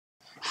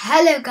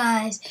Hello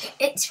guys,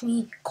 it's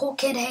me, Cool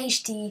Kid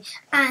HD,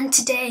 and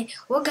today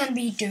we're gonna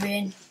be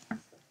doing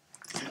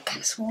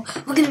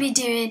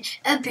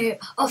a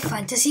bit of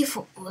fantasy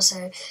football.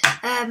 So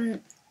I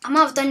might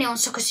have done it on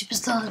Soccer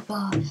Superstars, but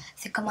I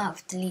think I might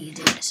have deleted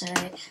it. So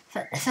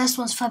the first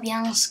one's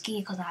Fabianski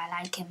because I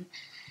like him,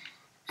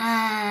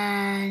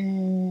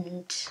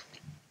 and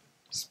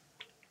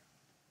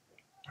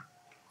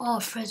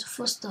Fraser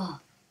Foster,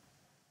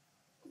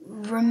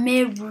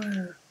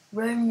 Romero.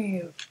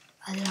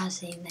 I don't know how to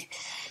say his name.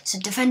 So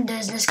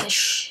defenders, let's get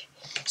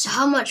so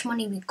how much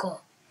money we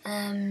got?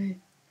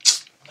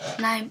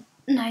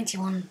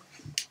 91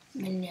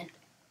 million.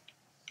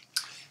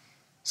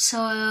 So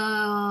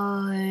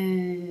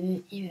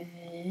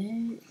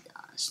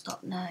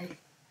stop now.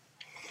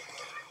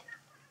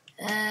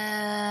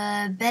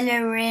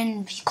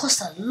 Bellerin, he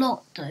cost a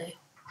lot though.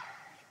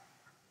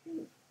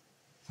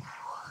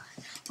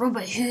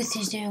 Robert Huth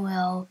is doing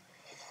well.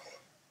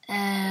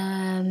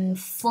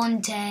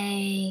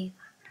 Fonte,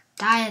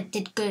 Dyer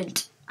did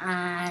good,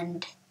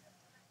 and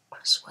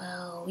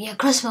Cresswell. Yeah,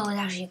 Cresswell was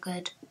actually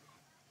good,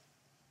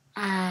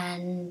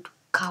 and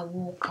Kyle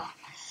Walker.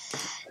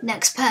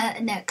 Next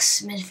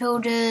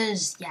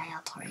midfielders. Yeah,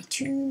 Torre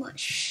too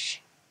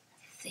much.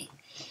 I think.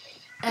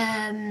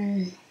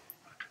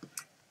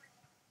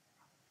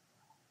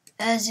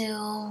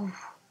 Özil,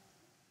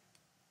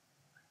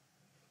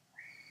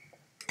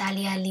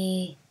 Dali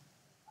Ali,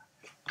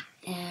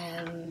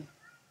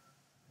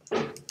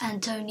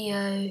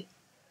 Antonio,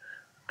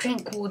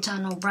 Drinkwater,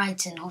 no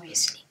Brighton,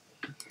 obviously.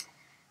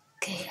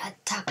 Okay,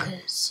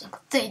 attackers. I've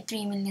got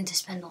 33 million to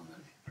spend on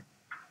them.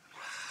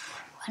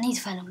 I need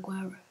to find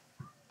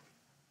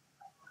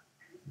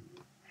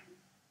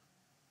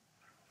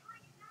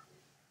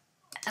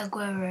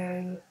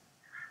Aguero.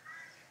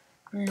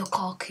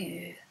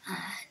 Lukaku,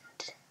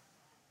 and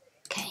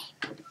Kane.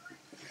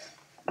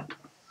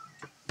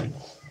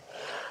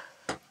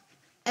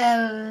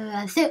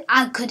 I think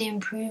I could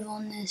improve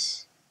on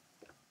this.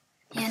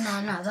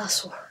 Yeah, no,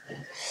 that's all.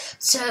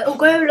 So,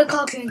 Aguero,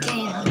 Lukaku and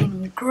Kane have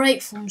been in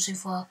great form so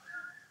far.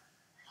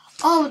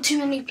 Oh, too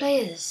many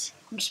players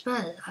from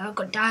Spurs. I've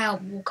got Dyer,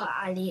 Walker,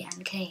 Ali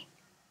and Kane.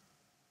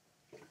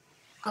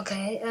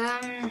 Okay,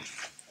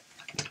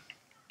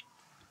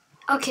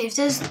 if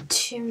there's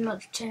too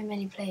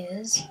many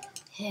players,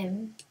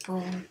 him,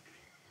 boom,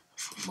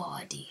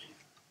 Vardy.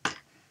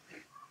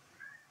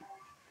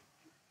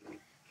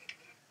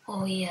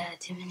 Oh yeah,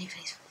 too many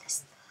players for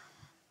this.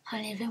 How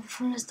many people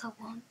from Leicester?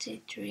 1,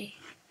 2, 3,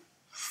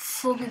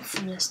 4 people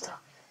from Leicester.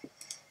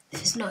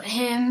 If it's not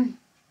him,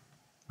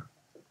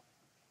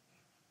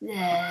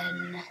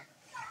 then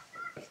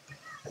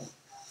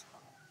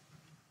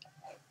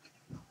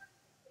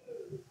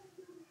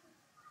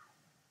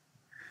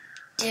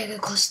Diego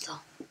Costa.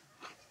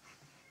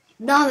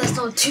 Now there's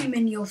not too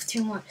many of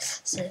too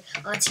much. So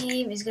our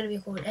team is gonna be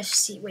called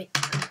FC. Wait.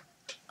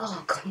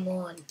 Oh come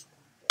on.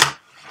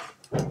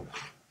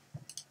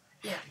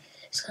 Yeah,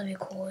 it's gonna be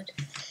called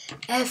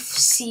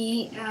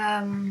FC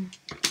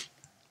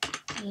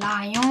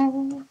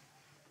Lyon.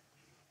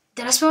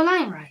 Did I spell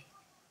Lion right?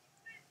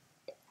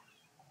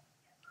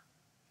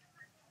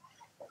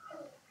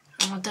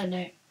 I don't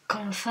know.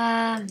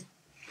 Confirm.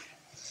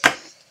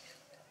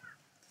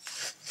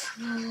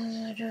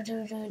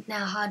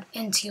 Now head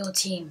into your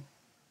team.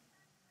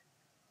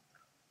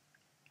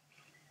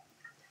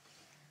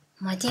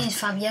 My team is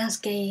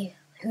Fabianski,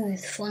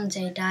 Huth,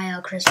 Fonte,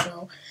 Dyer,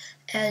 Cresswell,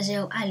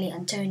 Özil, Ali,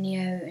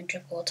 Antonio, and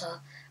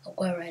Drinkwater,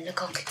 Aguero, and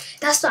Lukaku.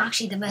 That's not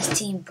actually the best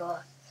team,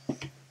 but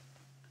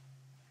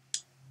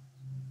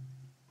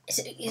it's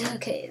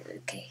okay. It's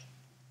okay.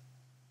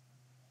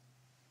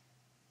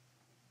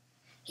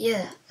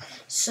 Yeah.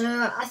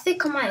 So I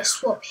think I might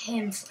swap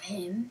him for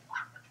him.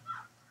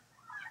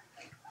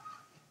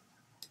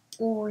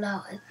 All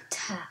out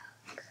attack.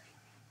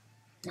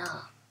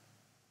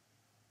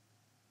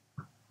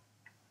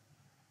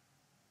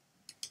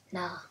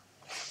 Nah.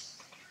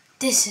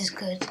 This is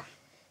good.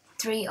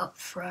 3 up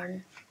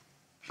front,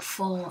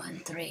 4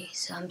 and 3.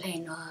 So I'm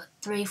playing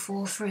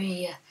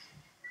 3-4-3. Yeah.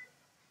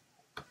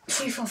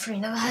 3-4-3.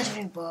 Never heard of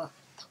it, but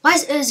why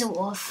is Özil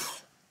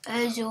off?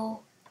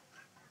 Özil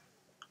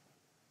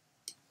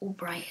or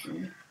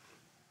Brighton.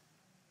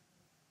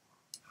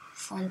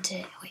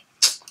 Fonte. Wait.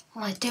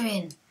 What am I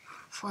doing?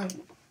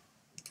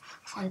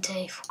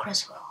 Fonte for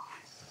Cresswell.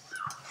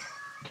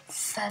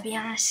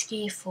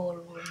 Fabianski for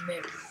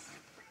Romero.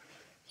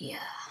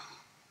 Yeah.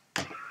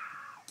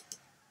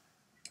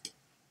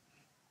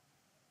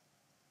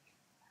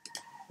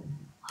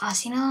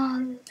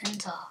 Arsenal,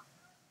 enter.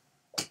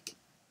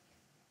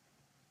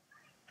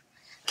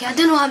 Okay, I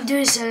don't know what I'm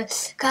doing, so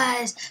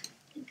guys,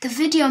 the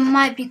video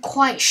might be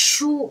quite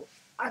short.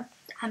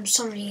 I'm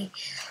sorry.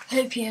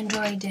 Hope you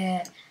enjoyed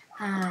it,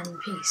 and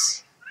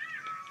peace.